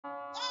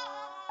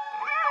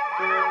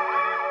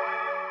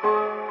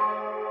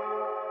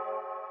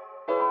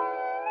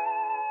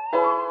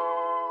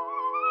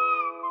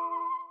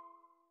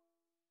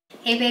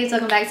Hey babes,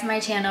 welcome back to my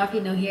channel. If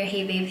you're new here,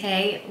 hey babe,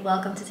 hey,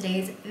 welcome to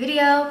today's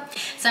video.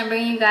 So I'm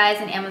bringing you guys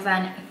an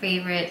Amazon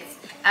favorites.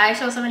 I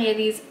show so many of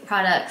these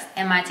products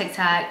in my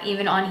TikTok,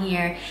 even on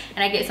here,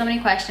 and I get so many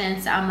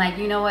questions. So I'm like,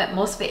 you know what,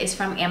 most of it is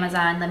from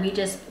Amazon. Let me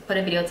just put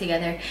a video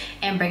together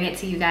and bring it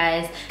to you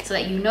guys so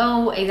that you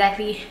know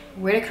exactly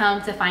where to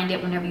come to find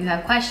it whenever you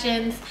have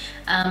questions.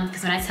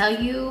 Because when I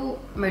tell you,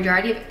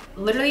 majority of,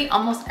 literally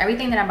almost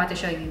everything that I'm about to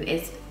show you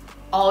is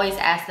always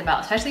asked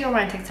about, especially over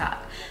on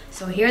TikTok.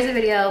 So here's a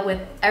video with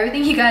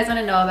everything you guys want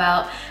to know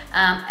about.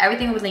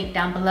 Everything will be linked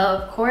down below,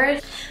 of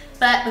course.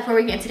 But before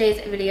we get into today's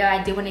video,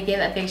 I do want to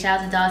give a big shout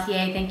out to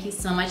Dossier. Thank you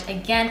so much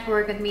again for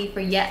working with me for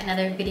yet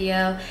another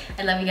video.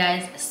 I love you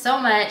guys so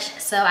much.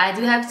 So I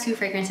do have two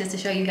fragrances to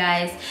show you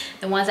guys,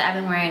 the ones that I've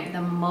been wearing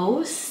the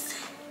most.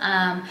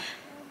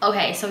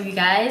 Okay, so you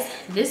guys,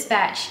 this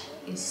batch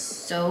is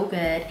so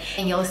good,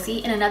 and you'll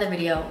see in another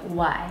video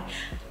why.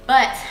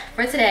 But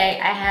for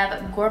today, I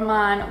have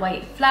Gourmand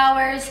White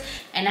Flowers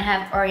and I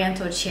have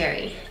Oriental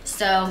Cherry.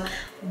 So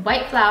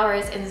White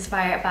Flowers is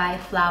inspired by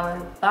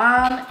Flower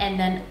Bomb, and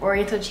then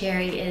Oriental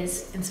Cherry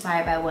is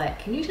inspired by what?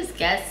 Can you just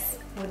guess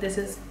what this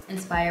is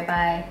inspired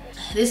by?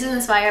 This is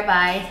inspired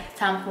by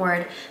Tom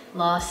Ford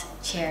Lost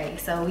Cherry.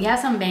 So we have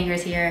some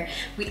bangers here.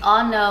 We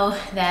all know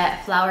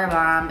that Flower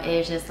Bomb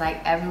is just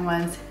like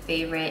everyone's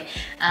favorite.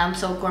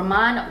 So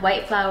Gourmand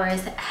White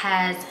Flowers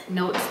has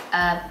notes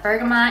of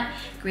bergamot,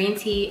 green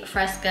tea,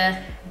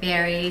 fresca,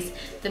 berries.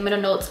 The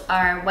middle notes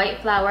are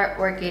white flower,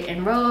 orchid,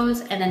 and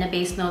rose, and then the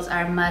base notes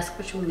are musk,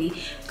 patchouli,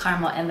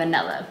 caramel, and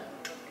vanilla.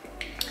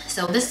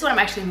 So this is what I'm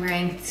actually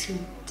wearing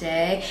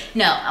today.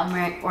 No, I'm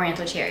wearing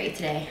Oriental Cherry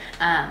today.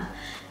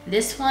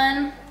 This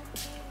one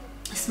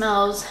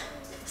smells,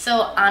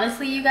 so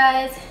honestly you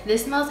guys,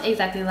 this smells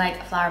exactly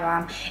like Flower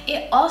Bomb.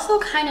 It also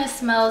kind of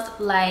smells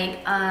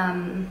like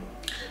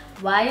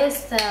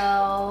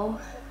YSL.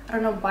 I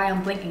don't know why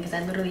I'm blinking because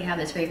I literally have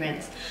this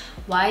fragrance.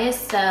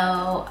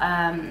 YSL,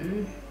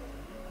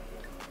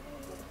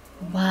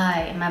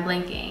 why am I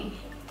blinking?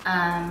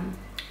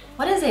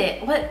 What is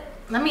it? What?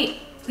 Let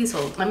me, please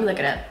hold, let me look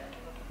it up.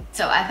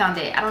 So I found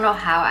it. I don't know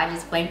how I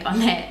just blanked on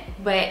that,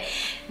 but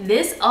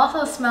this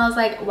also smells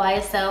like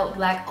YSL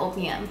Black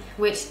Opium,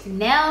 which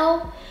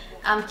now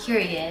I'm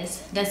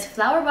curious, does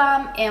Flower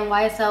Bomb and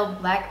YSL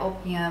Black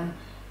Opium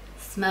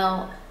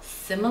smell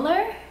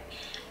similar?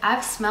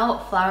 I've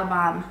smelled Flower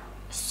Bomb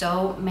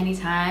so many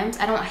times.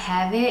 I don't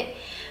have it,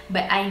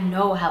 but I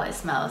know how it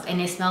smells,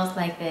 and it smells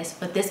like this,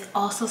 but this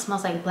also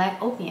smells like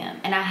Black Opium,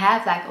 and I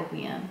have Black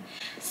Opium.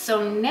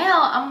 So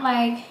now I'm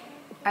like,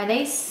 are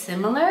they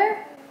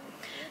similar?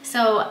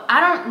 So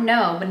I don't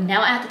know, but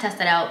now I have to test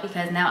it out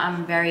because now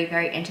I'm very,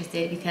 very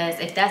interested, because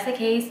if that's the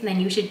case, then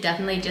you should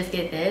definitely just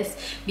get this,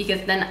 because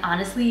then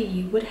honestly,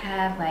 you would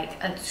have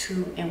like a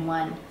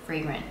 2-in-1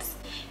 fragrance.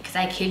 Because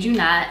I kid you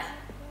not,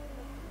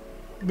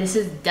 this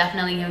is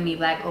definitely giving me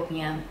Black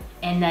Opium,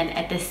 and then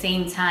at the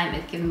same time,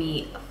 it's giving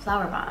me a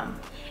Flower Bomb.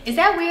 Is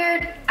that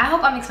weird? I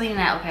hope I'm explaining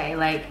that okay.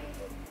 Like,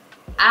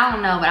 I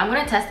don't know, but I'm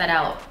gonna test that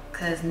out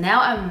because now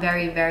I'm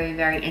very, very,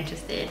 very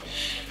interested.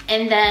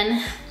 And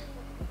then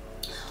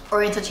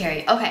Oriental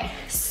Cherry. Okay,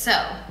 so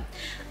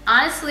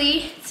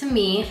honestly, to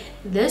me,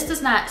 this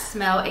does not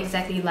smell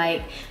exactly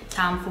like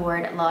Tom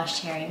Ford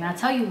Lost Cherry, and I'll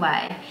tell you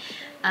why.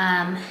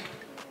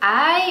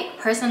 I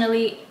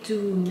personally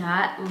do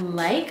not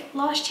like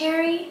Lost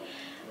Cherry.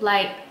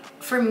 Like,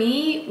 for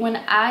me, when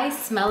I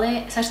smell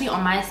it, especially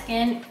on my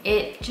skin,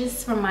 it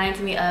just reminds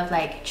me of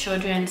like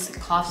children's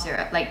cough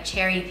syrup, like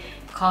cherry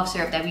cough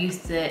syrup that we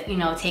used to, you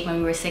know, take when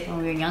we were sick when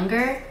we were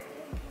younger.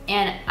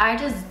 And I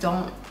just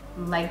don't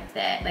like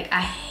that. Like,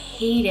 I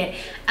hate it.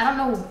 I don't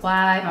know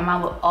why my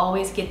mom would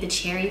always get the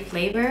cherry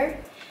flavor.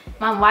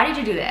 Mom, why did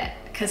you do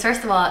that? Because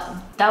first of all,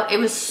 it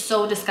was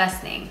so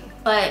disgusting.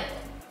 But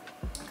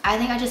I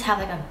think I just have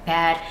like a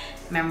bad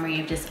memory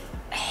of just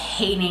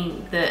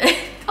hating the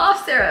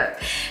cough syrup.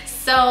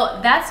 So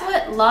that's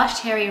what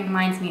Lost Cherry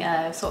reminds me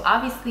of. So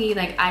obviously,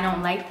 like, I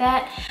don't like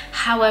that.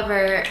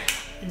 However,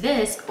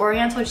 this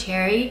Oriental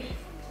Cherry,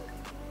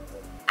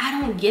 I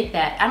don't get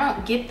that. I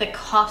don't get the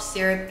cough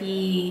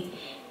syrupy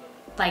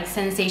like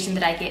sensation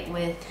that I get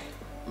with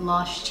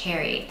Lost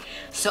Cherry.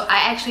 So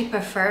I actually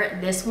prefer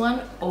this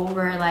one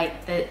over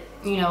like the,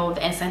 you know,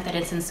 the scent that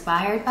it's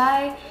inspired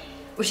by,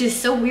 which is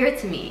so weird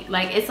to me.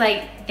 Like, it's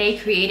like they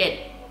created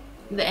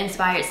the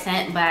inspired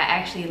scent, but I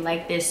actually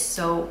like this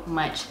so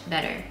much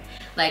better.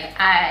 Like,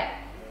 I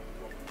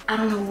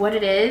don't know what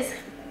it is,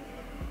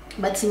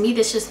 but to me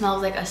this just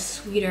smells like a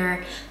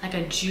sweeter, like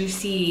a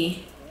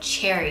juicy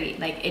cherry.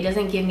 Like, it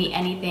doesn't give me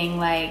anything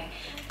like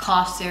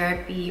cough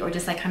syrupy or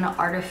just like kind of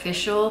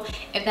artificial,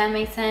 if that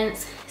makes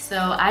sense. So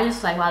I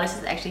just like, wow, this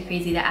is actually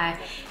crazy that I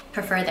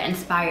prefer the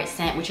inspired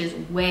scent, which is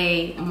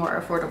way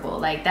more affordable.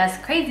 Like, that's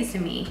crazy to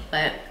me,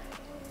 but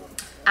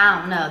I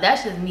don't know,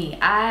 that's just me.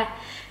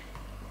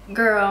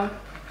 Girl,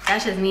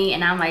 that's just me,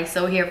 and I'm like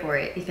so here for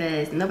it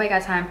because nobody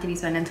got time to be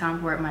spending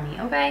time for money,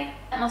 okay?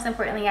 Most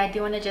importantly, I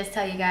do want to just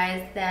tell you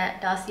guys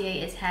that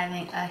Dossier is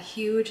having a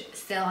huge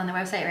sale on their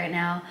website right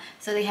now.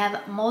 So they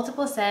have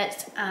multiple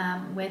sets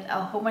with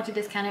a whole bunch of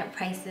discounted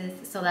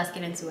prices. So let's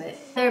get into it.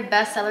 Their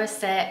bestseller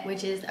set,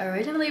 which is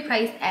originally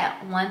priced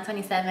at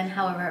 $127,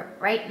 however,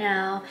 right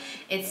now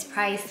it's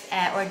priced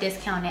at or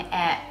discounted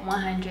at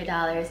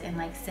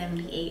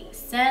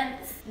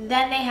 $100.78.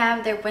 Then they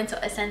have their winter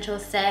essential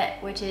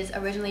set, which is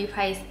originally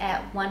priced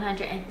at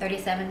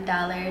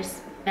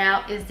 $137.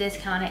 Now is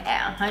discounted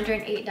at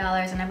 $108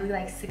 and I believe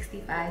like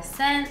 65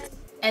 cents.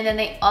 And then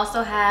they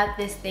also have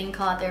this thing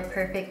called their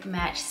perfect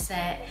match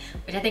set,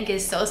 which I think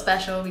is so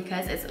special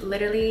because it's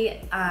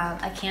literally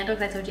a candle.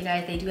 Because I told you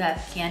guys they do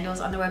have candles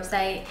on the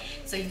website.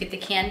 So you get the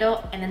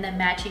candle and then the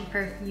matching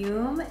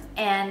perfume,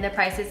 and the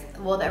price is,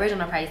 well, the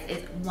original price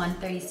is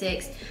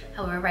 $136.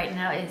 However, right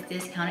now it's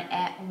discounted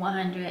at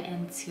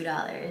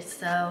 $102.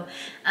 So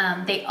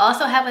they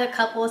also have a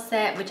couple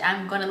set, which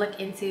I'm gonna look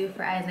into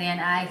for Isaiah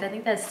and I, because I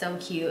think that's so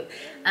cute.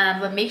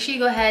 But make sure you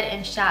go ahead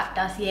and shop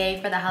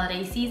Dossier for the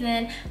holiday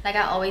season. Like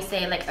I always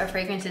say, like a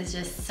fragrance is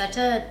just such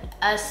a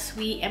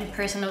sweet and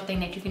personal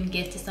thing that you can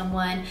give to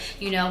someone.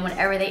 You know,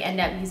 whenever they end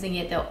up using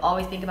it, they'll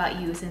always think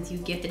about you since you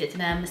gifted it to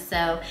them.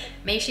 So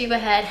make sure you go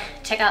ahead,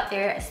 check out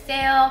their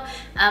sale.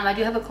 I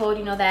do have a code,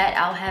 you know that.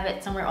 I'll have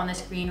it somewhere on the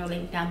screen or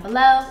link down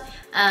below.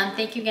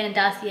 Thank you again,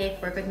 Dossier,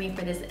 for working with me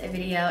for this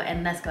video,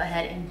 and let's go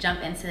ahead and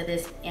jump into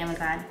this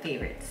Amazon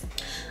favorites.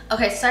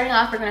 Okay, starting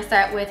off, we're gonna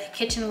start with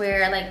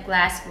kitchenware, like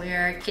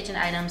glassware, kitchen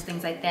items,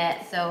 things like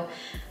that. So,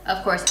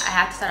 of course, I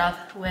have to start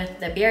off with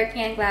the beer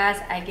can glass.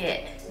 I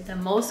get the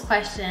most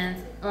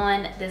questions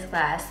on this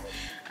glass.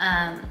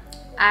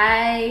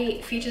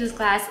 I featured this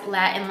glass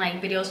in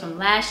like videos from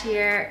last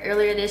year,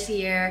 earlier this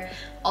year,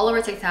 all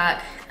over TikTok.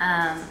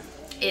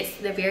 It's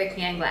the beer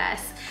can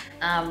glass.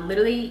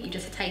 Literally, you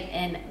just type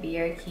in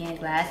beer can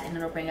glass and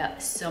it'll bring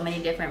up so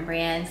many different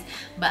brands,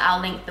 but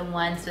I'll link the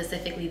one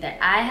specifically that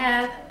I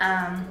have.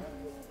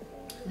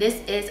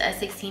 This is a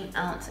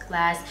 16-ounce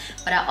glass,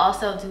 but I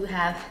also do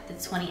have the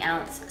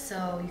 20-ounce,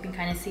 so you can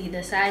kind of see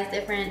the size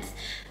difference.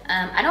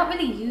 I don't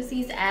really use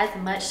these as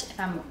much, if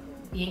I'm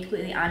being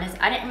completely honest.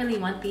 I didn't really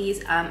want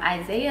these.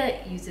 Isaiah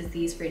uses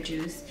these for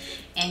juice,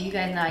 and you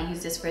guys know I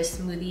use this for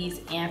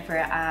smoothies and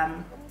for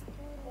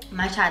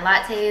my chai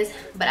lattes,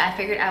 but I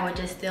figured I would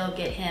just still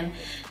get him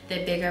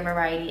the bigger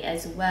variety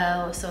as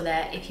well, so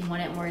that if he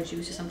wanted more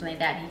juice or something like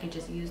that, he could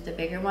just use the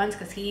bigger ones,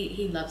 because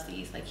he loves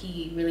these. Like,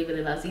 he really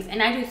loves these,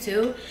 and I do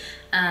too.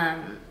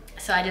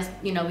 So I just,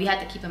 you know, we have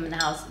to keep him in the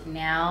house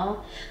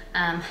now.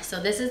 So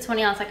this is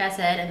 20 ounce, like I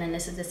said, and then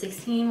this is the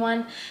 16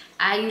 one.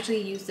 I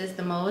usually use this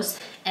the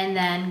most. And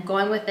then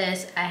going with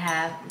this, I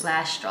have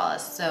glass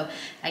straws. So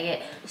I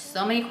get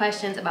so many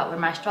questions about where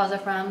my straws are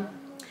from.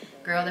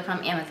 Girl, they're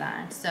from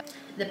Amazon. So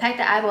the pack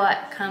that I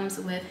bought comes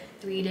with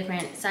 3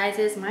 different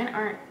sizes. Mine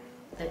aren't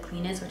the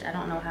cleanest, which I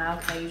don't know how,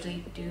 because I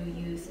usually do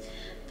use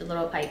the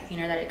little pipe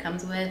cleaner that it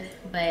comes with.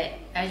 But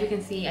as you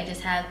can see, I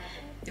just have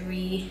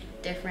 3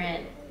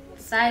 different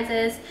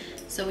sizes.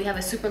 So we have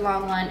a super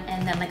long one,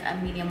 and then like a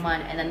medium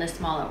one, and then the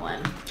smaller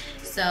one.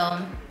 So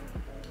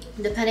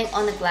depending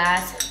on the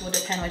glass will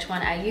depend which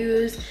one I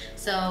use.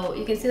 So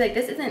you can see like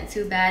this isn't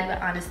too bad,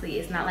 but honestly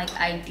it's not like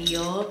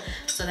ideal.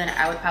 So then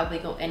I would probably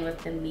go in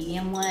with the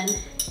medium one,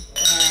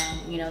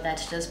 and you know,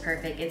 that's just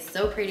perfect. It's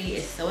so pretty,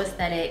 it's so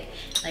aesthetic.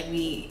 Like,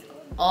 we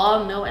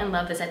all know and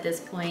love this at this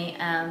point.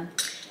 And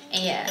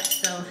yeah,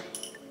 so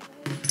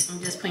I'm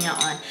just putting out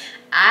one.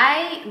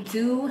 I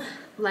do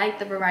like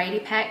the variety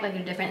pack, like the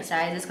different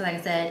sizes, because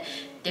like I said,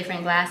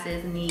 different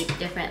glasses need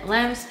different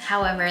lengths.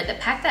 However, the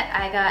pack that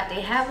I got,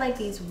 they have like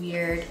these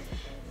weird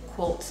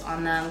quotes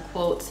on them,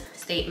 quotes,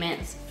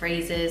 statements,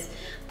 phrases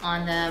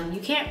on them. You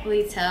can't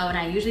really tell, and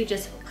I usually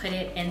just put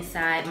it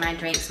inside my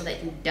drink so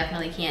that you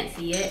definitely can't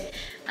see it.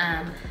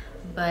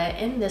 But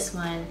in this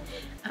one,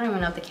 I don't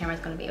even know if the camera's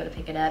gonna be able to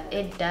pick it up.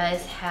 It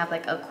does have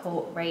like a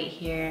quote right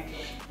here,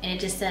 and it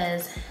just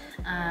says,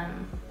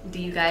 do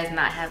you guys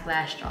not have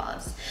glass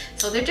straws?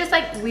 So they're just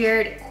like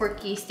weird,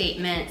 quirky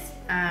statements.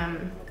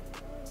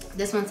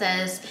 This one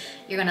says,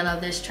 you're gonna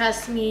love this,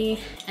 trust me.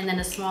 And then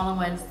the smaller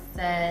one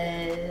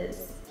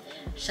says,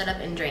 shut up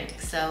and drink.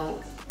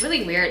 So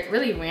really weird,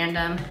 really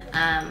random.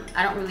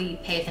 I don't really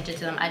pay attention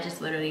to them. I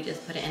just literally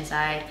just put it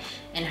inside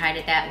and hide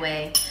it that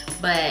way.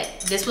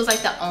 But this was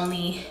like the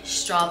only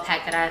straw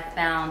pack that I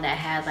found that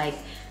had like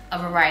a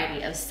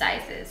variety of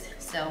sizes.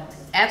 So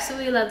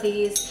absolutely love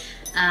these.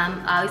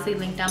 Obviously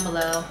linked down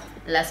below.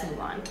 Let's move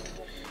on.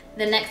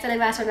 The next set of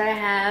glassware that I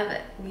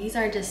have, these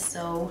are just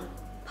so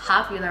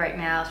popular right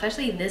now,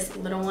 especially this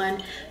little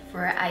one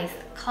for iced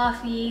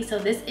coffee. So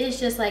this is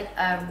just like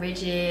a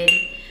rigid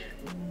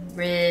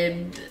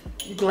ribbed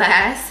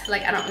glass.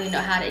 Like, I don't really know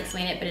how to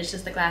explain it, but it's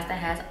just the glass that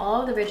has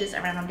all the ridges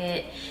around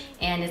it,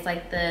 and it's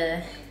like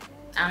the,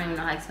 I don't even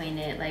know how to explain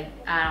it. Like,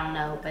 I don't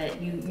know,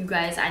 but you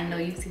guys, I know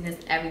you've seen this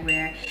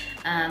everywhere.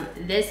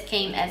 This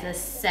came as a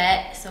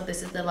set, so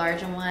this is the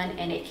larger one,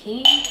 and it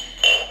came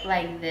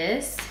like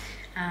this.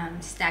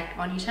 stacked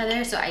on each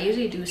other. So I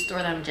usually do store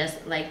them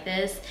just like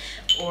this,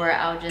 or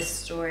I'll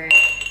just store it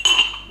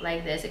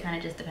like this. It kind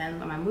of just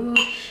depends on my mood,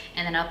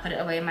 and then I'll put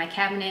it away in my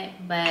cabinet.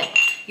 But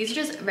these are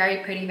just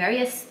very pretty,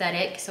 very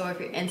aesthetic. So if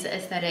you're into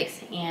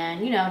aesthetics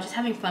and, you know, just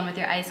having fun with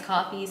your iced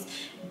coffees,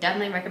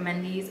 definitely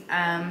recommend these.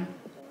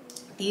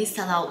 These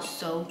sell out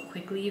so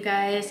quickly, you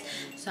guys.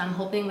 So I'm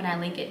hoping when I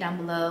link it down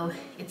below,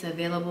 it's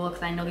available,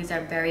 because I know these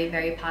are very,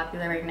 very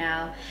popular right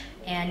now.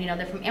 And you know,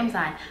 they're from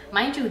Amazon.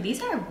 Mind you, these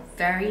are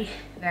very,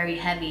 very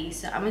heavy.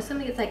 So I'm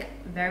assuming it's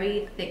like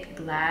very thick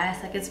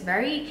glass. Like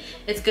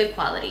it's good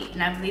quality.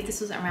 And I believe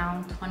this was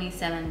around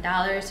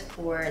 $27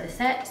 for the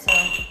set. So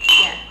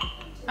yeah,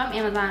 from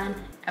Amazon,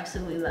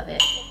 absolutely love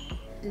it.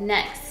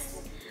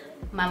 Next,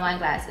 my wine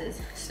glasses.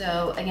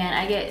 So again,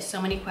 I get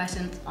so many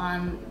questions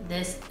on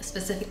this,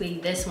 specifically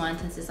this one,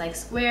 since it's like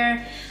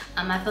square.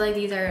 I feel like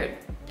these are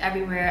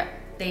everywhere.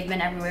 They've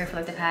been everywhere for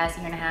like the past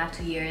 1.5 to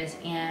 2 years,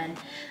 and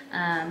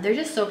they're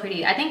just so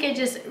pretty. I think it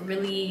just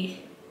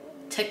really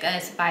took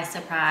us by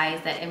surprise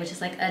that it was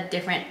just like a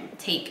different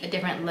take, a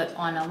different look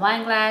on a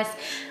wine glass.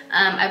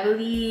 I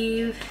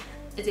believe,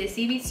 is it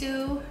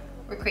CB2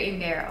 or Crate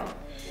 & Barrel?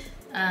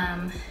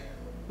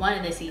 One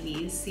of the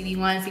CBs,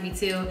 CB1,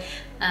 CB2,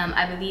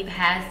 I believe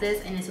has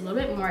this, and it's a little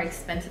bit more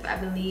expensive, I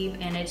believe,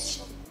 and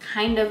it's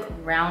kind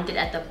of rounded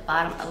at the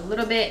bottom a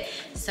little bit.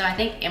 So I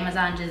think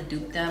Amazon just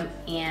duped them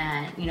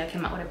and, you know,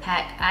 came out with a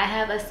pack. I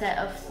have a set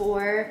of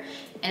 4,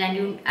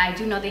 and I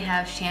do know they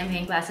have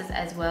champagne glasses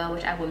as well,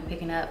 which I will be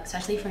picking up,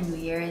 especially for New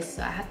Year's.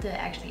 So I have to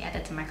actually add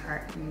that to my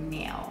cart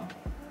now.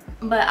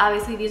 But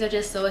obviously these are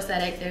just so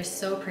aesthetic. They're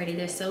so pretty,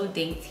 they're so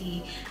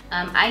dainty.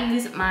 I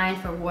use mine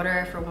for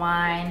water, for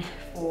wine,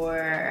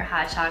 for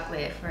hot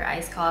chocolate, for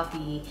iced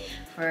coffee,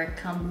 for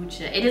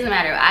kombucha. It doesn't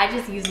matter. I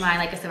just use mine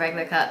like it's a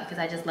regular cup because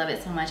I just love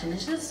it so much, and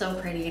it's just so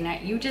pretty.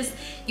 And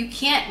you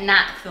can't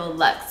not feel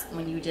luxe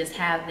when you just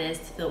have this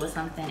filled with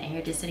something, and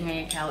you're just sitting on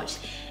your couch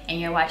and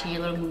you're watching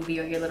your little movie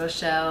or your little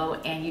show,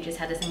 and you just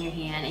have this in your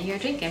hand and you're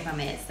drinking from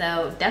it.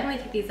 So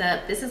definitely pick these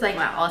up. This is like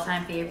my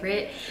all-time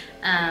favorite.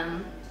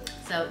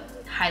 So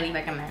highly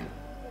recommend.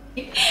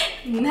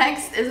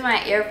 Next is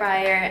my air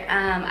fryer.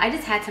 I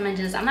just had to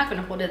mention this. I'm not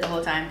going to hold it the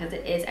whole time because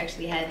it is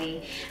actually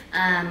heavy.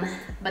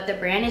 But the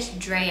brand is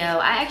Dreo.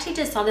 I actually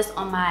just saw this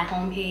on my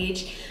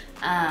homepage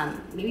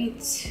maybe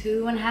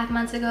 2.5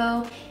 months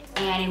ago,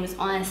 and it was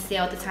on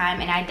sale at the time,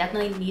 and I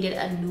definitely needed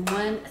a new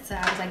one. So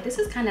I was like, this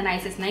is kind of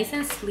nice. It's nice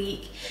and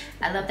sleek.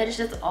 I love that it's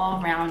just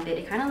all rounded.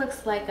 It kind of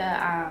looks like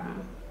a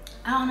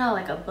I don't know,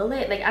 like a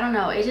bullet, like I don't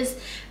know, it just,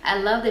 I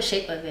love the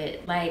shape of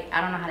it. Like,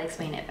 I don't know how to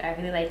explain it, but I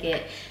really like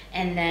it.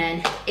 And then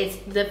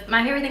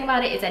my favorite thing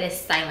about it is that it's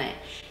silent,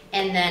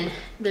 and then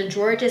the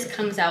drawer just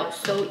comes out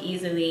so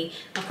easily.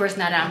 Of course,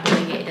 now that I'm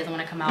holding it, it doesn't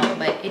want to come out,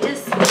 but it's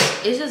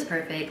just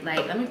perfect.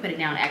 Like, let me put it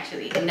down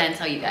actually and then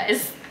tell you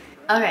guys.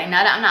 Okay,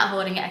 now that I'm not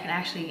holding it, I can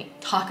actually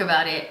talk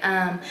about it.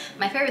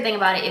 My favorite thing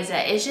about it is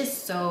that it's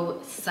just so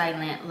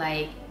silent.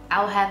 Like,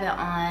 I'll have it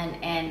on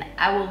and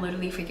I will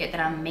literally forget that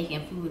I'm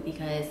making food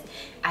because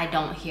I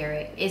don't hear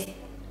it. It's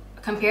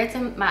compared to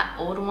my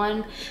old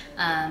one,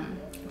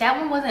 that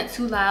one wasn't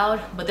too loud,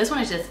 but this one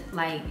is just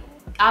like,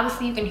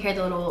 obviously you can hear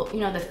the little,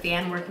 you know, the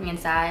fan working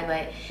inside,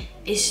 but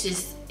it's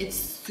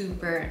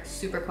super,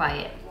 super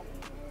quiet.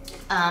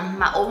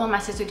 My old one my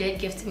sister did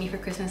give to me for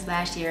Christmas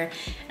last year,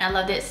 and I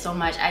loved it so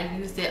much. I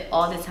used it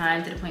all the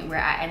time to the point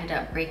where I ended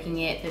up breaking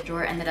it. The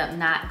drawer ended up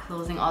not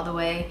closing all the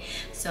way,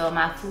 so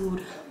my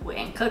food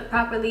wouldn't cook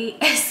properly.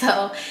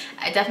 So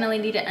I definitely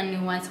needed a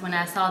new one. So when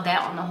I saw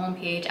that on the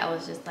homepage, I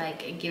was just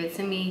like, give it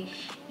to me.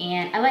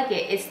 And I like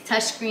it. It's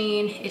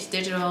touchscreen, it's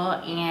digital,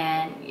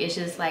 and it's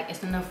just like,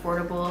 it's an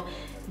affordable,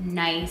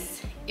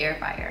 nice air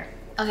fryer.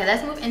 Okay,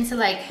 let's move into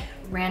like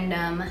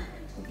random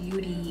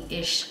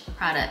beauty-ish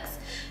products.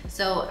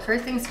 So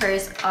first things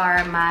first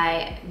are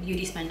my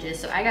beauty sponges.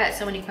 So I got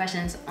so many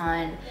questions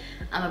on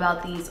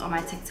about these on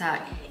my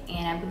TikTok,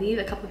 and I believe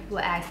a couple of people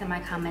asked in my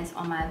comments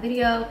on my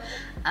video.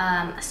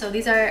 So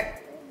these are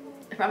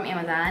from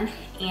Amazon,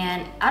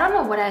 and I don't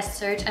know what I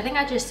searched. I think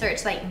I just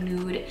searched like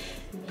nude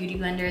beauty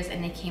blenders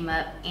and they came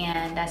up,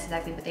 and that's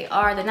exactly what they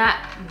are. They're not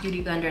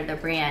Beauty Blender the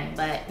brand,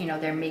 but you know,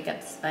 they're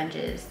makeup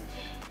sponges,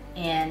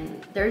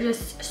 and they're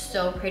just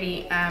so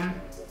pretty.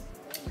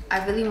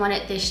 I really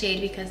wanted this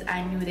shade because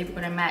I knew they were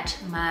going to match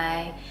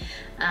my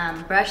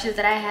brushes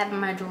that I have in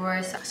my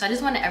drawers. So I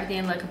just wanted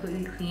everything to look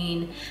completely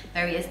clean,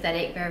 very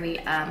aesthetic, very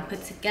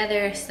put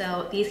together.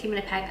 So these came in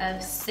a pack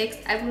of 6,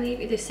 I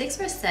believe, either 6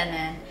 or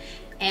 7.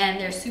 And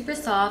they're super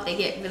soft. They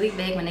get really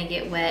big when they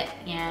get wet,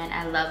 and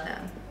I love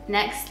them.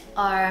 Next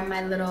are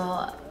my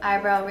little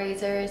eyebrow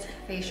razors,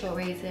 facial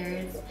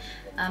razors.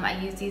 I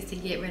use these to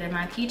get rid of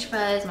my peach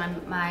fuzz,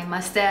 my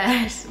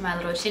mustache, my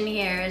little chin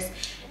hairs,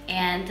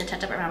 and to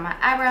touch up around my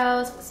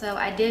eyebrows. So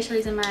I did show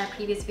these in my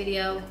previous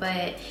video,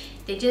 but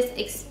they just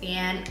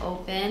expand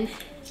open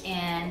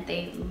and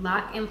they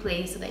lock in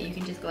place so that you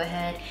can just go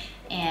ahead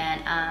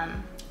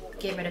and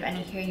get rid of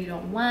any hair you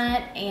don't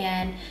want.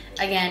 And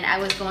again, I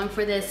was going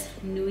for this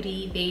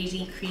nudie,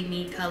 beigey,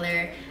 creamy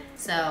color,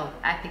 So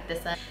I picked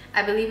this up.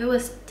 I believe it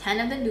was 10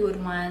 of the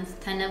nude ones,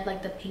 10 of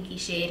like the pinky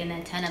shade, and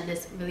then 10 of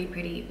this really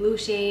pretty blue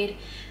shade.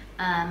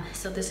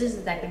 So this is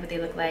exactly what they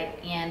look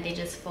like, and they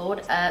just fold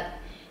up,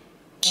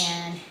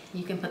 and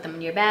you can put them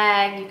in your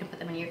bag, you can put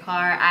them in your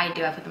car. I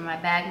put them in my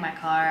bag, my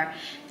car,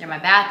 they're in my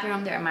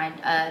bathroom, they're in my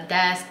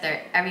desk,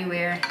 they're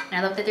everywhere. And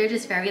I love that they're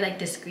just very like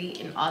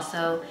discreet, and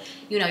also,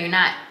 you know, you're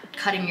not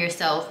cutting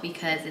yourself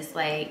because it's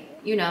like,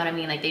 you know what I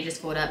mean, like they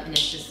just fold up and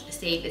it's just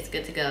safe, it's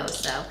good to go.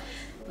 So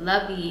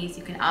love these.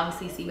 You can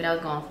obviously see what I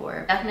was going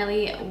for.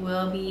 Definitely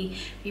will be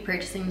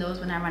repurchasing those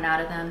when I run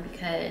out of them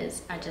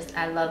because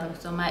I love them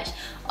so much.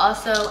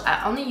 Also,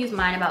 I only use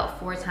mine about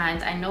 4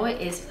 times. I know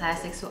it is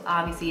plastic, so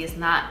obviously it's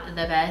not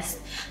the best,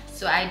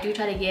 so I do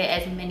try to get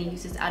as many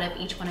uses out of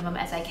each one of them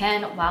as I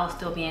can while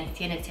still being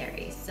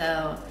sanitary.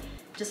 So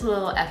just a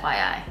little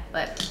FYI,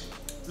 but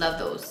love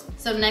those.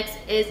 So next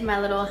is my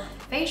little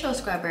facial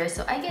scrubber.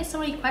 So I get so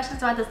many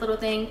questions about this little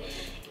thing,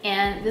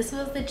 and this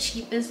was the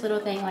cheapest little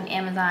thing on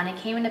Amazon. It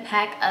came in a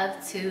pack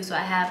of 2, so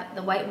I have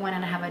the white one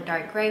and I have a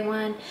dark gray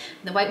one.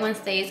 The white one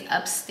stays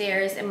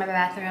upstairs in my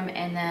bathroom,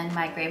 and then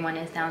my gray one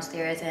is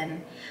downstairs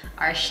in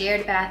our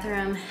shared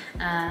bathroom.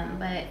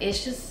 But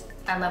it's just,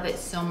 I love it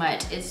so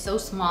much. It's so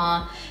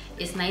small,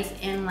 it's nice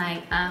and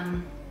like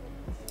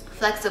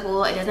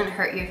flexible. It doesn't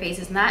hurt your face.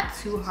 It's not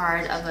too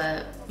hard of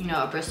a, you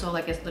know, a bristle,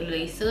 like it's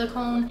literally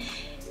silicone,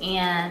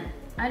 and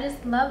I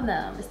just love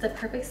them. It's the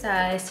perfect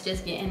size to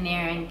just get in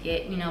there and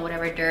get, you know,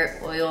 whatever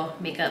dirt, oil,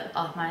 makeup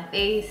off my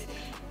face,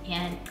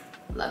 and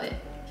love it.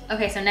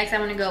 Okay, so next I'm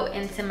gonna go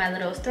into my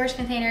little storage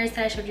containers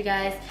that I showed you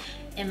guys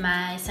in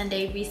my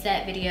Sunday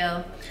reset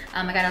video.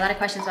 I got a lot of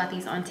questions about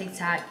these on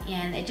TikTok,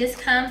 and it just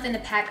comes in a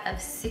pack of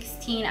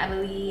 16, I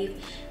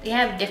believe. They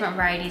have different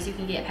varieties. You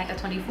can get a pack of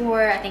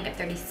 24, I think a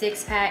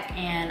 36 pack,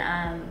 and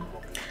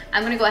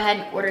I'm gonna go ahead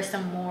and order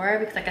some more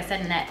because, like I said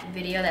in that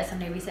video, that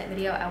Sunday reset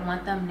video, I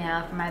want them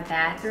now for my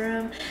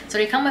bathroom. So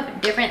they come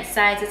with different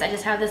sizes. I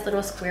just have this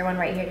little square one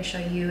right here to show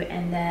you,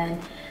 and then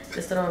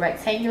this little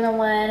rectangular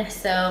one.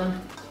 So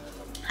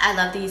I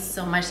love these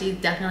so much. These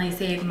definitely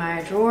saved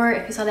my drawer.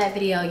 If you saw that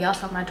video, y'all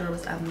saw my drawer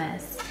was a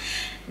mess.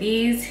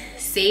 These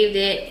saved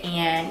it,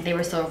 and they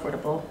were so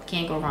affordable.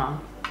 Can't go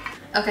wrong.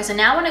 Okay, so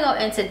now I want to go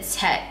into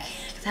tech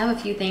because I have a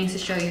few things to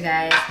show you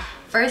guys.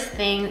 First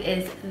thing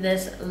is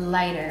this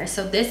lighter.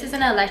 So this is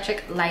an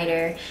electric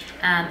lighter.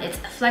 It's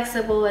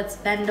flexible, it's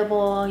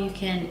bendable. You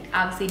can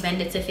obviously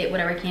bend it to fit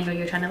whatever candle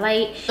you're trying to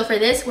light. So for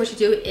this, what you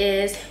do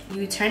is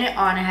you turn it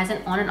on. It has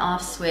an on and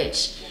off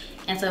switch.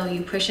 And so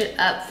you push it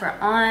up for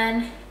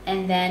on,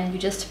 and then you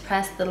just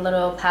press the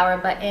little power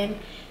button,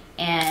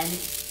 and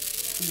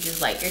you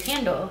just light your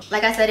candle.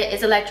 Like I said, it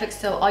is electric,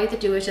 so all you have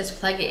to do is just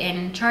plug it in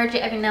and charge it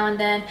every now and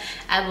then.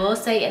 I will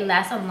say it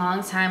lasts a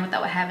long time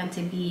without having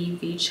to be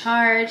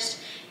recharged,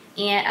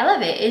 and I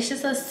love it. It's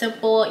just a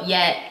simple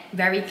yet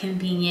very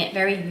convenient,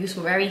 very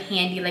useful, very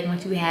handy. Like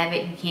once you have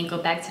it, you can't go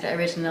back to the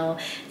original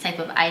type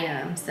of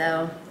item.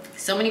 So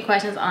many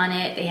questions on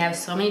it. They have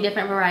so many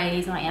different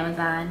varieties on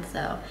Amazon,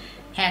 so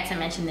had to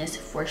mention this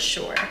for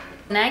sure.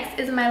 Next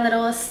is my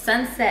little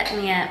sunset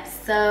lamp.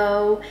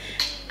 So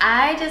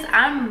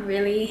I'm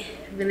really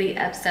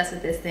obsessed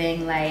with this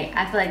thing. Like,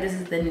 I feel like this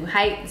is the new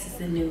hype, this is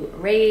the new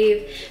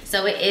rave.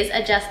 So it is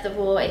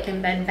adjustable, it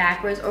can bend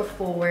backwards or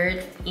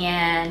forwards,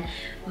 and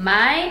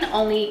mine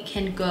only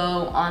can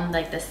go on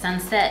like the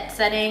sunset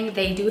setting.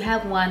 They do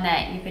have one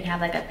that you can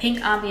have like a pink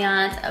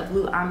ambiance, a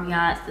blue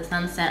ambiance, the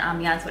sunset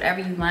ambiance, whatever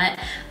you want.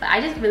 But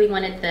I just really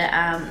wanted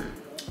the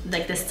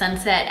like the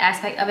sunset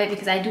aspect of it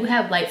because I do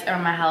have lights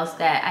around my house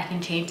that I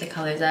can change the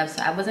colors of,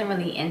 so I wasn't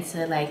really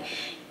into like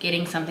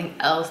getting something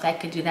else that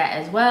could do that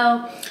as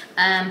well.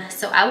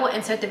 So I will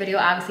insert the video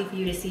obviously for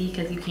you to see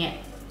because you can't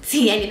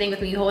see anything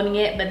with me holding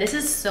it, but this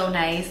is so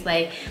nice.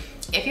 Like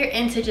if you're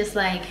into just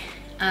like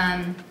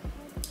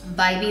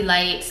vibey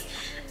lights,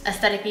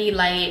 aesthetic-y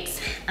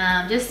lights,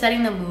 just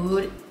setting the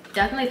mood,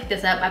 definitely pick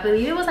this up. I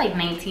believe it was like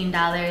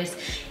 $19,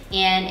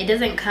 and it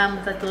doesn't come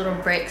with like the little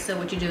brick. So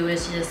what you do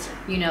is just,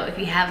 you know, if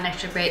you have an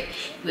extra brick,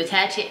 you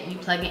attach it and you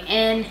plug it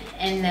in,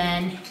 and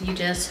then you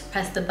just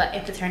press the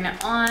button to turn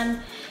it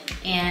on,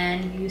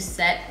 and you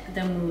set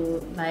the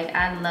mood. Like,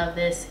 I love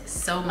this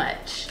so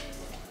much.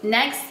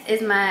 Next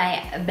is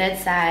my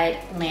bedside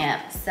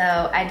lamp.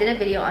 So I did a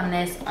video on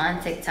this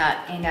on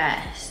TikTok and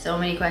got so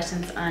many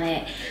questions on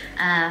it.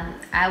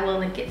 I will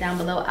link it down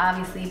below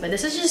obviously, but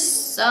this is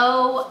just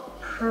so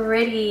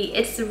pretty.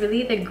 It's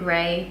really the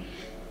gray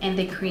and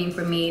the cream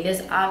for me.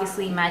 This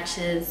obviously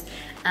matches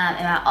in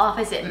my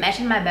office. It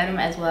matches my bedroom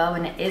as well,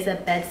 and it is a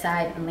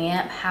bedside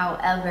lamp.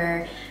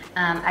 However,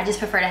 I just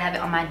prefer to have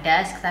it on my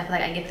desk because I feel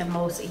like I get the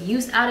most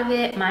use out of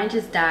it. Mine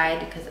just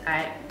died because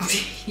I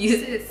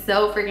use it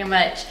so freaking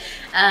much.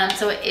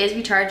 So it is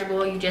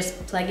rechargeable. You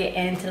just plug it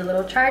into the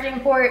little charging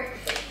port,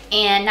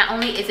 and not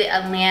only is it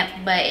a lamp,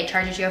 but it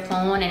charges your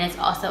phone, and it's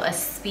also a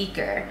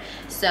speaker.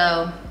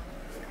 So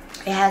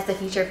it has the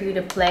feature for you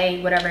to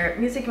play whatever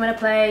music you want to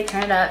play,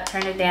 turn it up,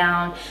 turn it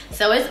down.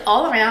 So it's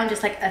all around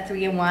just like a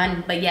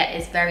 3-in-1, but yet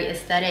it's very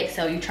aesthetic.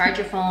 So you charge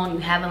your phone, you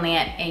have a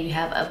lamp, and you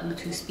have a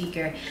Bluetooth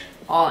speaker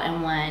all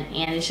in one,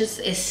 and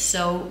it's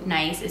so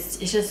nice.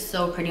 It's just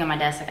so pretty on my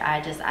desk. Like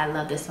I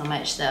love this so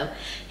much, so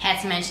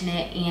had to mention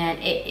it. And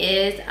it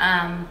is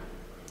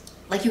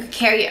like you can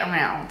carry it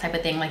around type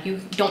of thing. Like you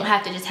don't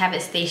have to just have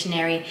it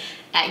stationary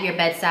at your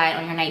bedside,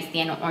 on your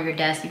nightstand, or your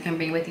desk. You can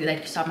bring it with you, like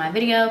you saw in my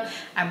video.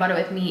 I brought it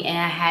with me and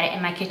I had it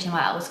in my kitchen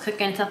while I was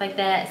cooking and stuff like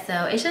that.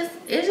 So it's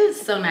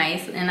just so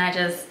nice. And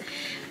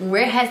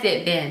where has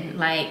it been?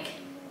 Like,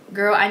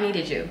 girl, I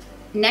needed you.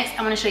 Next,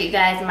 I want to show you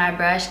guys my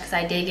brush, because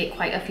I did get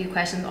quite a few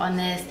questions on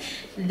this.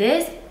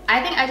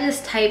 I think I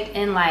just typed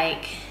in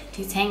like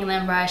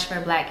detangling brush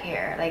for black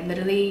hair. Like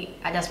literally,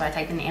 that's what I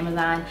typed in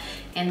Amazon,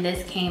 and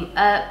this came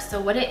up.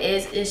 So what it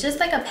is, it's just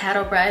like a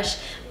paddle brush,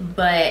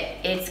 but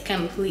it's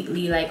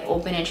completely like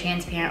open and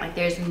transparent. Like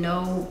there's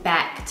no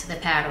back to the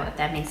paddle, if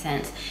that makes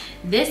sense.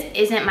 This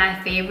isn't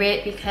my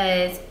favorite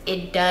because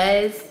it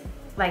does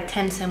like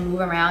tend to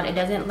move around. It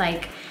doesn't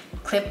like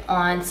clip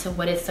on to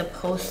what it's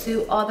supposed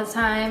to all the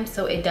time,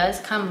 so it does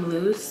come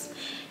loose.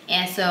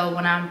 And so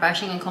when I'm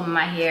brushing and combing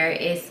my hair,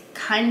 it's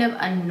kind of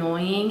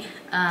annoying.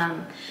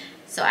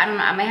 So I don't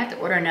know, I might have to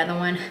order another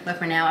one, but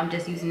for now I'm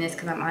just using this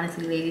because I'm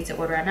honestly lazy to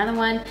order another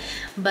one.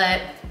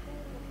 But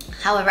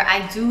however,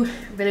 I do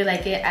really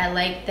like it. I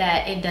like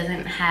that it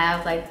doesn't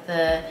have like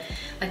the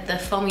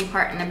foamy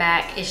part in the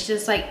back. It's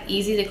just like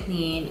easy to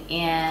clean,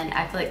 and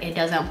I feel like it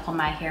doesn't pull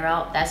my hair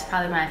out. That's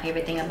probably my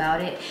favorite thing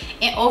about it.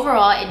 And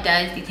overall, it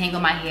does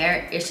detangle my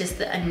hair. It's just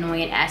the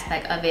annoying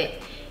aspect of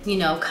it, you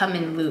know,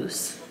 coming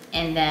loose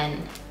and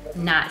then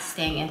not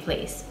staying in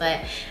place.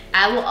 But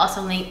I will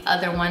also link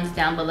other ones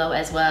down below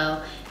as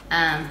well,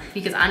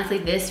 because honestly,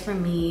 this for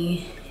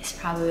me is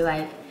probably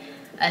like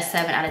a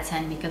 7 out of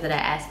 10 because of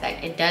that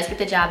aspect. It does get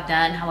the job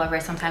done, however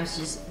sometimes it's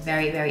just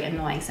very, very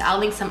annoying. So I'll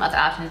link some other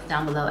options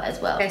down below as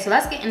well. Okay, so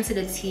let's get into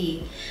the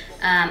tea.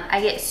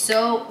 I get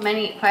so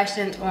many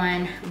questions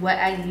on what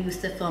I use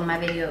to film my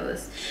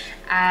videos.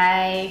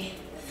 I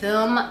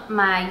film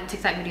my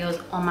TikTok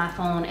videos on my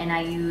phone, and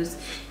I use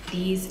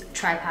these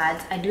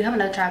tripods. I do have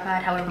another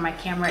tripod, however my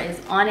camera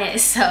is on it,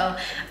 so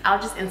I'll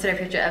just insert a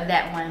picture of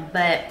that one.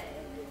 But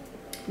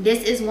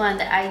this is one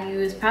that I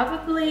use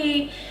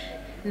probably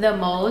the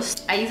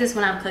most. I use this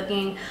when I'm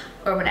cooking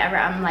or whenever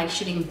I'm like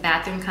shooting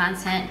bathroom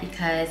content,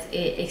 because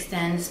it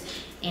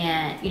extends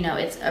and, you know,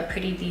 it's a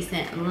pretty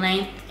decent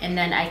length, and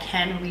then I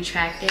can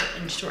retract it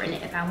and shorten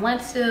it if I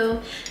want to.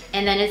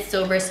 And then it's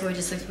silver, so it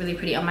just looks really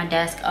pretty on my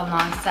desk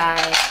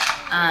alongside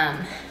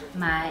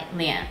my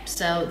lamp.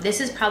 So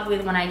this is probably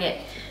the one I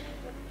get,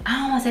 I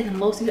don't want to say the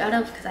most use out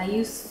of, because I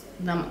use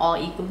them all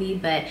equally,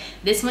 but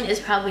this one is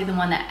probably the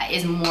one that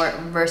is more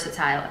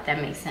versatile, if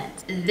that makes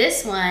sense.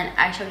 This one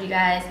I showed you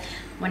guys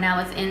when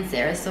I was in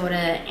Sarasota,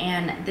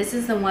 and this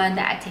is the one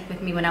that I take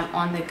with me when I'm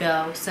on the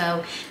go.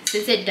 So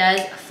since it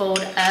does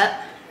fold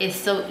up, it's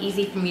so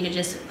easy for me to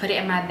just put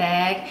it in my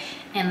bag.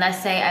 And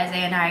let's say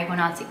Isaiah and I are going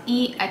out to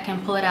eat, I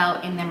can pull it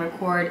out and then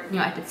record, you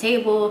know, at the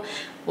table.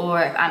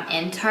 Or if I'm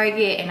in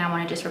Target and I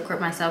want to just record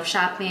myself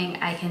shopping,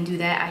 I can do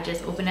that. I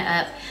just open it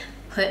up,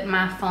 put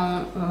my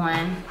phone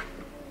on,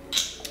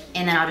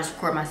 and then I'll just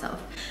record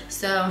myself.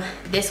 So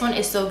this one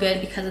is so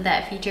good because of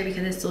that feature,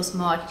 because it's so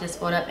small. I can just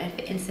fold up and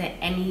fit into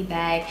any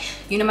bag.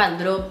 You know, my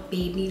little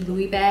baby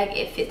Louis bag,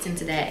 it fits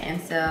into that. And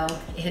so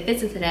if it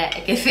fits into that,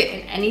 it can fit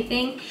in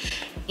anything.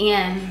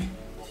 And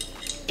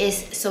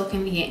it's so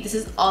convenient. This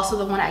is also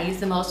the one I use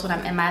the most when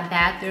I'm in my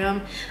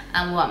bathroom,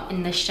 while I'm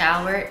in the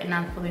shower and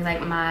I'm putting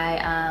like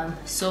my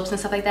soaps and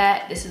stuff like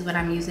that. This is what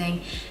I'm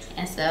using.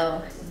 And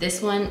so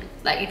this one,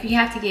 like if you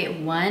have to get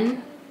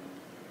one,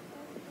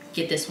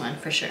 get this one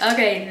for sure.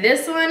 Okay,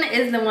 this one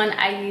is the one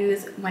I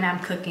use when I'm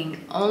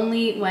cooking,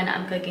 only when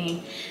I'm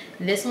cooking.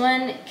 This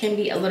one can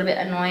be a little bit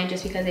annoying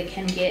just because it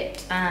can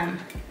get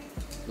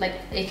like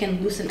it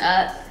can loosen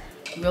up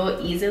real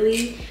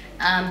easily.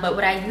 But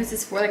what I use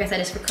this for, like I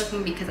said, is for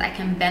cooking, because I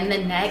can bend the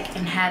neck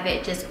and have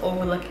it just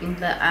overlooking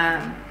the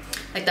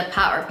like the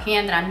pot or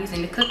pan that I'm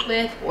using to cook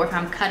with, or if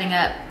I'm cutting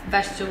up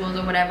vegetables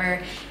or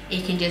whatever,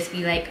 it can just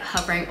be like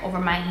hovering over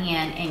my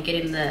hand and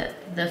getting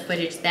the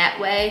footage that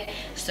way.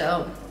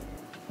 So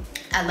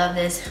I love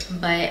this.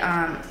 But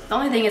the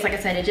only thing is, like I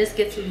said, it just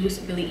gets loose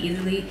really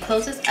easily.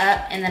 Close this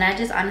up, and then I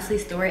just honestly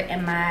store it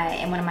in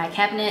one of my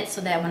cabinets,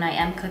 so that when I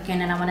am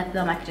cooking and I want to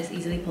film, I can just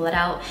easily pull it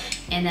out.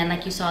 And then,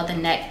 like you saw, the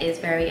neck is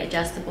very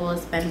adjustable,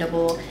 it's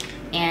bendable,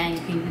 and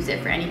you can use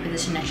it for any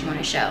position that you want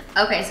to show.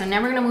 Okay, so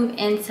now we're gonna move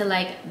into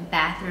like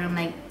bathroom,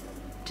 like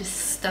just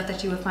stuff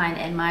that you would find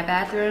in my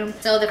bathroom.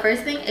 So the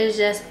first thing is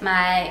just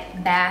my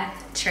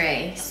bath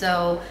tray.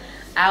 So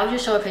I'll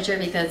just show a picture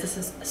because this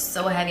is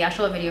so heavy. I'll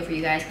show a video for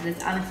you guys because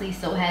it's honestly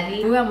so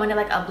heavy. I wanted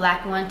like a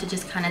black one to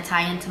just kind of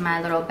tie into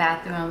my little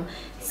bathroom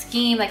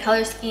scheme, like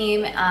color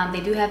scheme.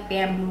 They do have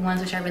bamboo ones,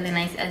 which are really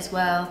nice as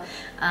well.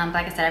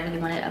 Like I said, I really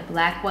wanted a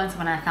black one, so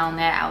when I found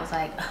that, I was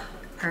like,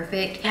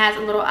 perfect. It has a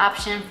little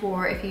option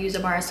for if you use a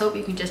bar of soap,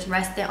 you can just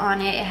rest it on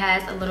it. It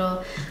has a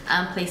little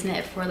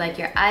placement for like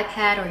your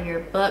iPad or your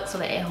book so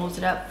that it holds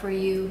it up for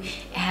you.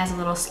 It has a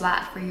little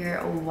slot for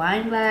your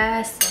wine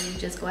glass, so you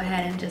just go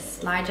ahead and just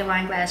slide your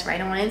wine glass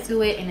right on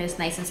into it, and it's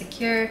nice and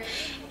secure.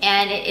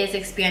 And it is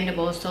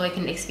expandable, so it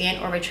can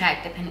expand or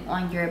retract depending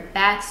on your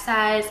bath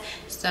size,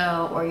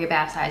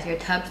 your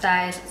tub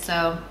size.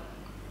 So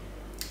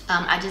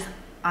I just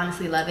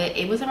honestly love it.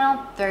 It was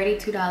around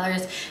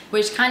 $32,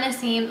 which kind of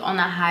seems on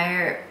the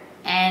higher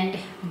end,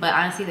 but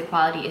honestly the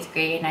quality is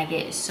great and I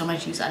get so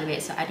much use out of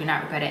it, so I do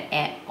not regret it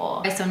at all.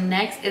 Okay, so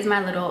next is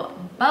my little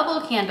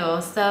bubble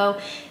candles. So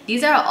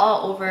these are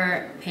all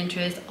over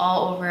Pinterest,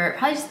 all over,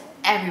 probably just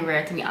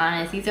everywhere, to be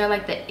honest. These are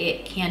like the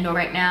it candle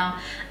right now.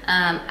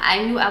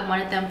 I knew I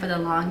wanted them for the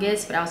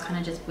longest, but I was kind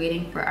of just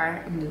waiting for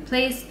our new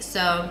place.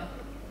 So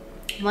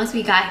once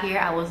we got here,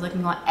 I was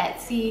looking on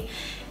Etsy,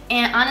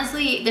 and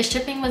honestly the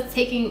shipping was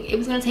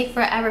gonna take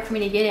forever for me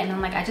to get it, and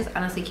I'm like, I just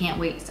honestly can't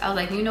wait. So I was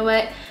like, you know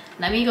what,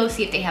 let me go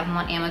see if they have them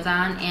on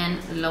Amazon,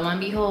 and lo and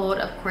behold,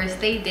 of course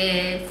they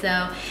did.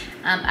 So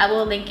I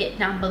will link it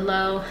down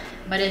below,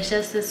 but it's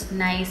just this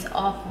nice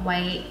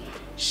off-white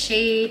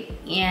shade,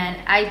 and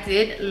I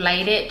did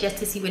light it just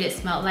to see what it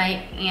smelled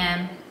like,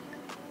 and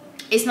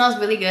it smells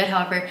really good.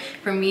 However,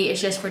 for me,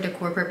 it's just for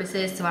decor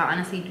purposes, so I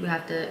honestly do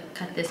have to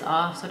cut this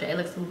off so that it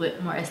looks a little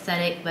bit more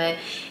aesthetic, but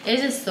it's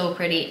just so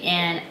pretty.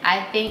 And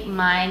I think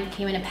mine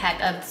came in a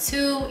pack of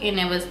 2 and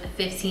it was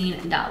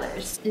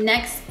 $15.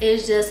 Next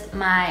is just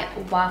my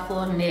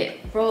waffle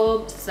knit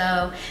robe.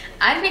 So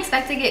I didn't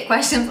expect to get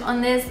questions on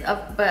this,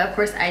 but of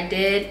course I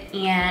did,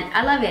 and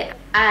I love it.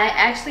 I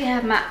actually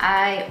have my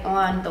eye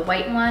on the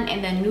white one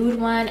and the nude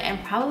one,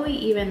 and probably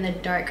even the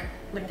darker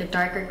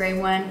gray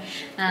one,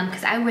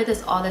 because I wear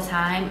this all the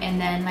time, and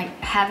then like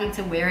having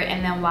to wear it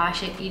and then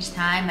wash it each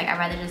time, like I'd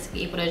rather just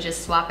be able to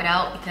just swap it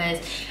out, because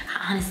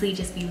I honestly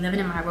just be living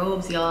in my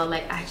robes, y'all.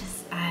 Like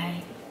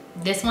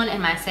this one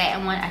and my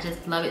satin one, I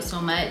just love it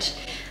so much.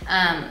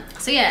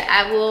 So yeah,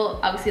 I will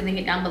obviously link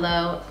it down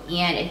below,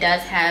 and it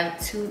does have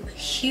 2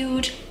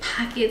 huge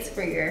pockets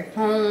for your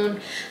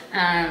phone,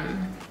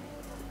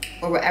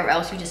 or whatever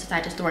else you just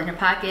decide to store in your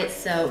pockets.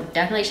 So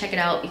definitely check it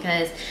out,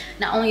 because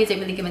not only is it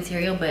really good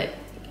material, but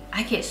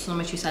I get so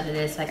much use out of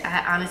this. Like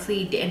I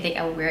honestly didn't think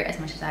I would wear it as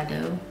much as I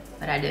do,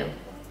 but I do.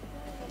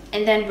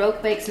 And then real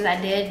quick, since I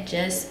did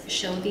just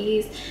show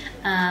these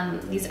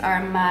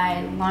are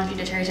my laundry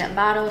detergent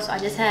bottles. So I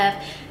just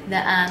have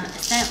the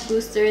scent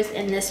boosters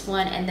in this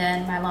one, and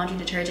then my laundry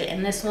detergent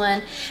in this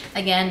one.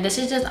 Again, this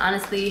is just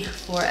honestly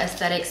for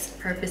aesthetics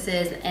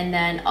purposes, and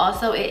then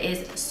also it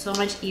is so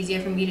much easier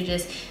for me to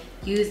just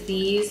use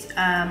these,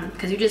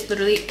 because you just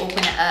literally open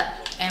it up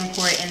and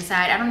pour it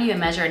inside. I don't even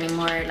measure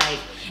anymore. Like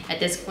at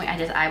this point I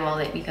just eyeball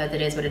it, because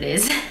it is what it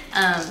is.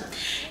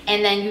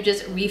 And then you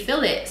just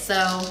refill it.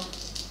 So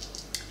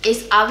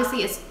it's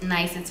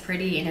nice, it's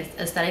pretty, and it's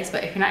aesthetics,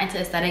 but if you're not into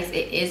aesthetics,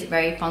 it is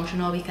very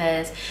functional,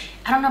 because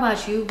I don't know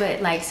about you,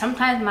 but like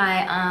sometimes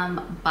my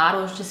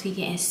bottles just be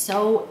getting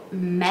so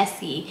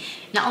messy.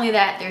 Not only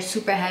that, they're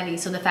super heavy,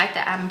 so the fact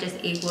that I'm just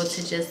able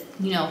to just,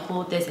 you know,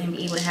 hold this and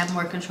be able to have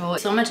more control,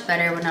 it's so much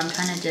better when I'm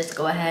trying to just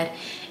go ahead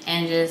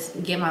and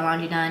just get my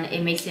laundry done.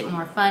 It makes it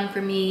more fun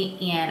for me,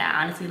 and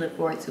I honestly look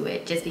forward to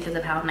it just because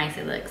of how nice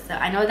it looks. So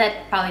I know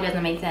that probably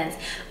doesn't make sense,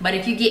 but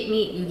if you get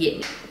me, you get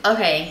me.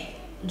 Okay,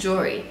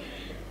 jewelry.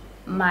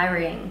 My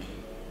ring.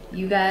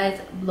 You guys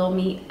blow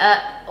me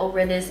up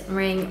over this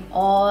ring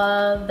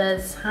all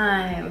the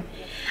time.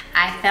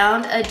 I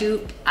found a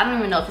dupe. I don't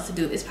even know if it's a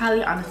dupe. It's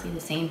probably honestly the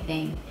same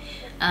thing.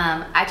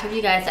 I told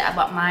you guys that I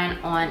bought mine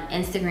on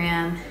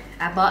Instagram.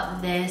 I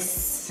bought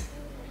this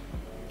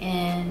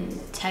in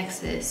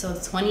Texas, so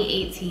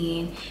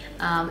 2018.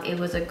 It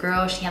was a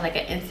girl. She had like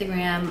an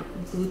Instagram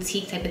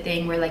boutique type of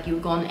thing, where like you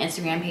would go on the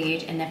Instagram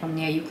page, and then from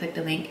there you click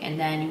the link, and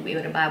then you'd be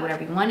able to buy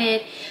whatever you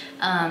wanted.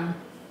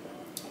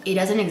 It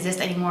doesn't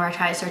exist anymore. I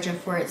tried searching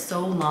for it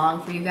so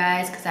long for you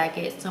guys, because I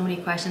get so many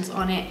questions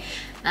on it.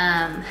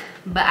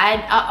 But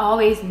I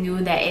always knew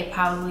that it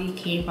probably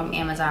came from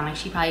Amazon. Like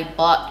she probably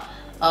bought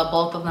a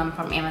bulk of them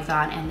from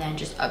Amazon and then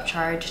just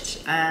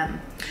upcharged.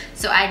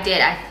 So I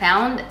did. I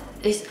found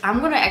this.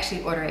 I'm gonna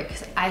actually order it,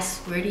 because I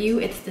swear to you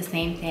it's the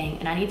same thing,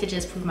 and I need to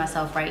just prove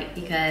myself right,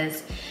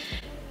 because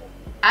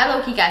I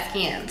low-key got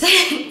scammed.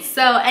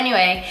 So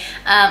anyway,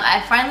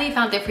 I finally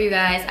found it for you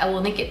guys. I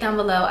will link it down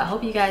below. I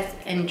hope you guys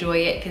enjoy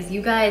it, because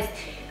you guys,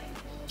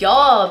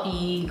 y'all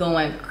be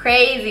going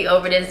crazy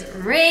over this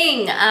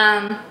ring.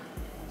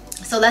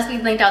 So let's be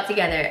linked out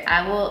together.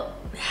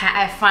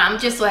 I'm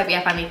just so happy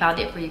I finally found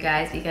it for you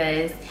guys,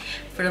 because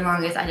for the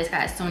longest I just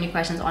got so many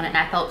questions on it, and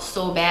I felt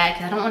so bad,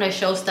 because I don't want to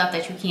show stuff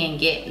that you can't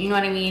get, you know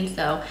what I mean?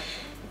 So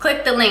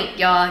click the link,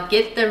 y'all.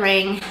 Get the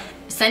ring.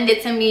 Send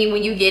it to me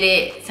when you get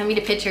it. Send me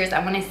the pictures.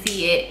 I want to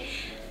see it.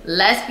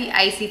 Let's be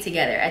icy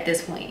together at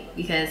this point,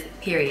 because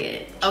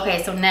period.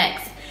 Okay, so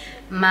next,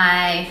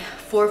 my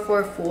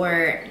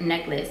 444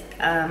 necklace.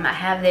 I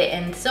have it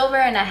in silver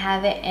and I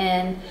have it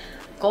in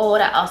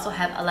gold. I also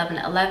have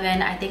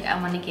 1111. I think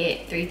I want to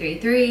get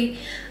 333.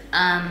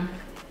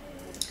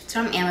 It's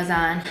from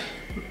Amazon.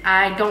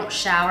 I don't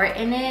shower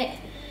in it,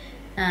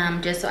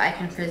 just so I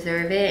can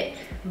preserve it.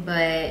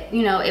 But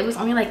you know, it was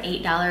only like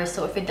 $8,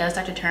 so if it does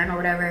start to turn or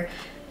whatever,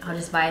 I'll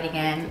just buy it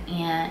again.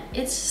 And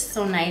it's just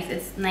so nice.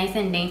 It's nice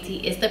and dainty.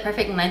 It's the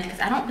perfect length because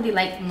I don't really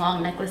like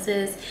long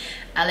necklaces.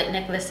 I like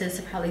necklaces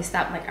to probably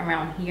stop like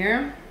around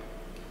here.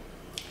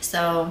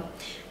 So,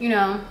 you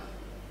know,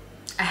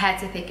 I had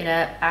to pick it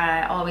up.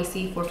 I always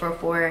see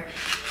 444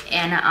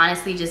 and I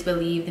honestly just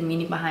believe the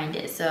meaning behind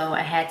it. So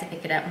I had to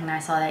pick it up when I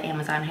saw that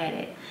Amazon had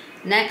it.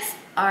 Next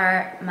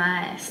are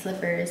my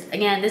slippers.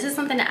 Again, this is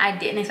something that I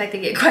didn't expect to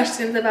get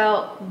questions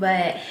about,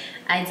 but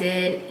I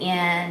did.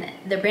 And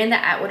the brand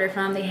that I ordered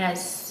from, they had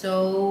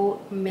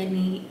so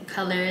many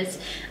colors.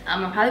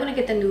 I'm probably gonna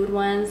get the nude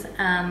ones,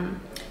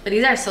 but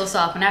these are so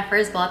soft. When I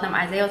first bought them,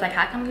 Isaiah was like,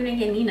 how come you didn't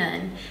get me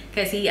none?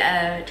 Because he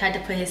tried to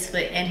put his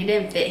foot and he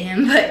didn't fit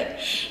him, but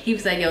he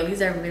was like, yo,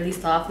 these are really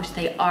soft, which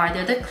they are.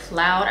 They're the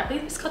Cloud, I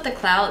believe it's called the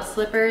Cloud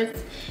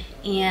slippers,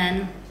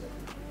 and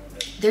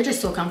they're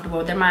just so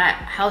comfortable. They're my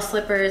house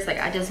slippers. Like,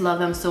 I just love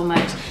them so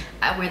much.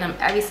 I wear them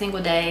every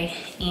single day,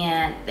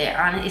 and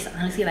it's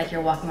honestly like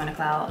you're walking on a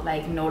cloud,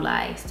 like no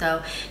lie.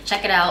 So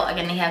check it out.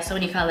 Again, they have so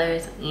many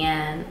colors,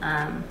 and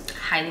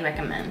highly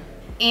recommend.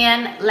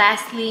 And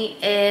lastly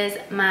is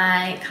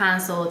my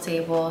console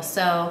table.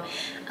 So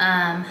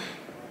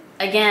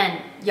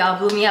again, y'all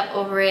blew me up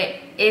over it.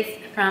 It's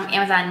from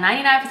Amazon.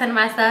 99% of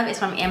my stuff is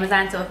from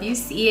Amazon. So if you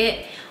see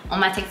it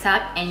on my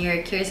TikTok and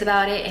you're curious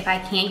about it, if I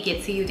can't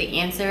get to you to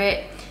answer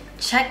it,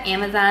 check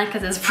Amazon,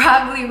 because it's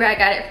probably where I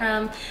got it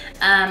from.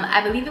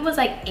 I believe it was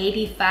like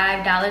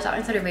 $85. I'll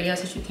insert a video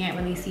since you can't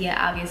really see it,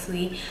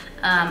 obviously.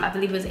 I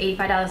believe it was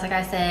 $85, like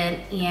I said,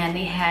 and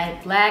they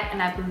had black,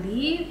 and I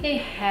believe they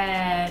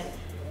had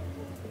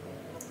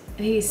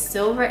maybe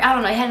silver. I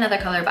don't know, it had another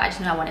color, but I just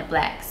knew I wanted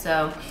black.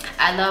 So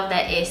I love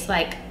that it's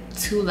like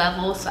 2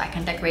 levels, so I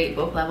can decorate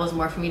both levels.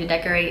 More for me to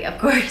decorate, of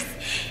course.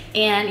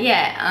 And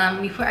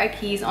yeah, we put our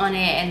keys on it,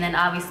 and then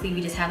obviously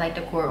we just have like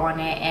decor on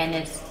it, and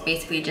it's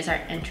basically just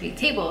our entry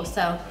table.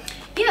 So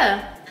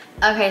yeah,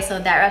 okay, so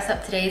that wraps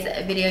up today's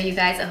video, you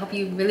guys. I hope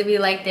you really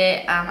liked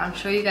it. I'm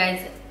sure you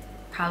guys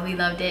probably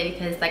loved it,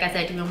 because like I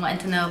said, you've been wanting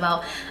to know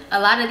about a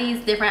lot of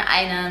these different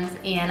items,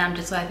 and I'm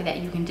just so happy that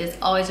you can just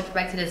always refer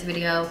back to this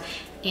video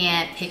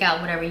and pick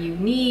out whatever you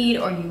need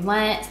or you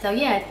want. So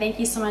yeah, thank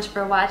you so much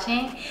for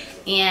watching,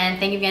 and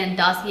thank you again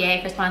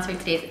Dossier for sponsoring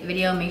today's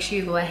video. Make sure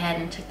you go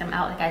ahead and check them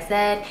out, like I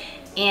said.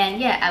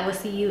 And yeah, I will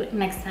see you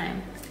next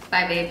time.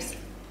 Bye babes.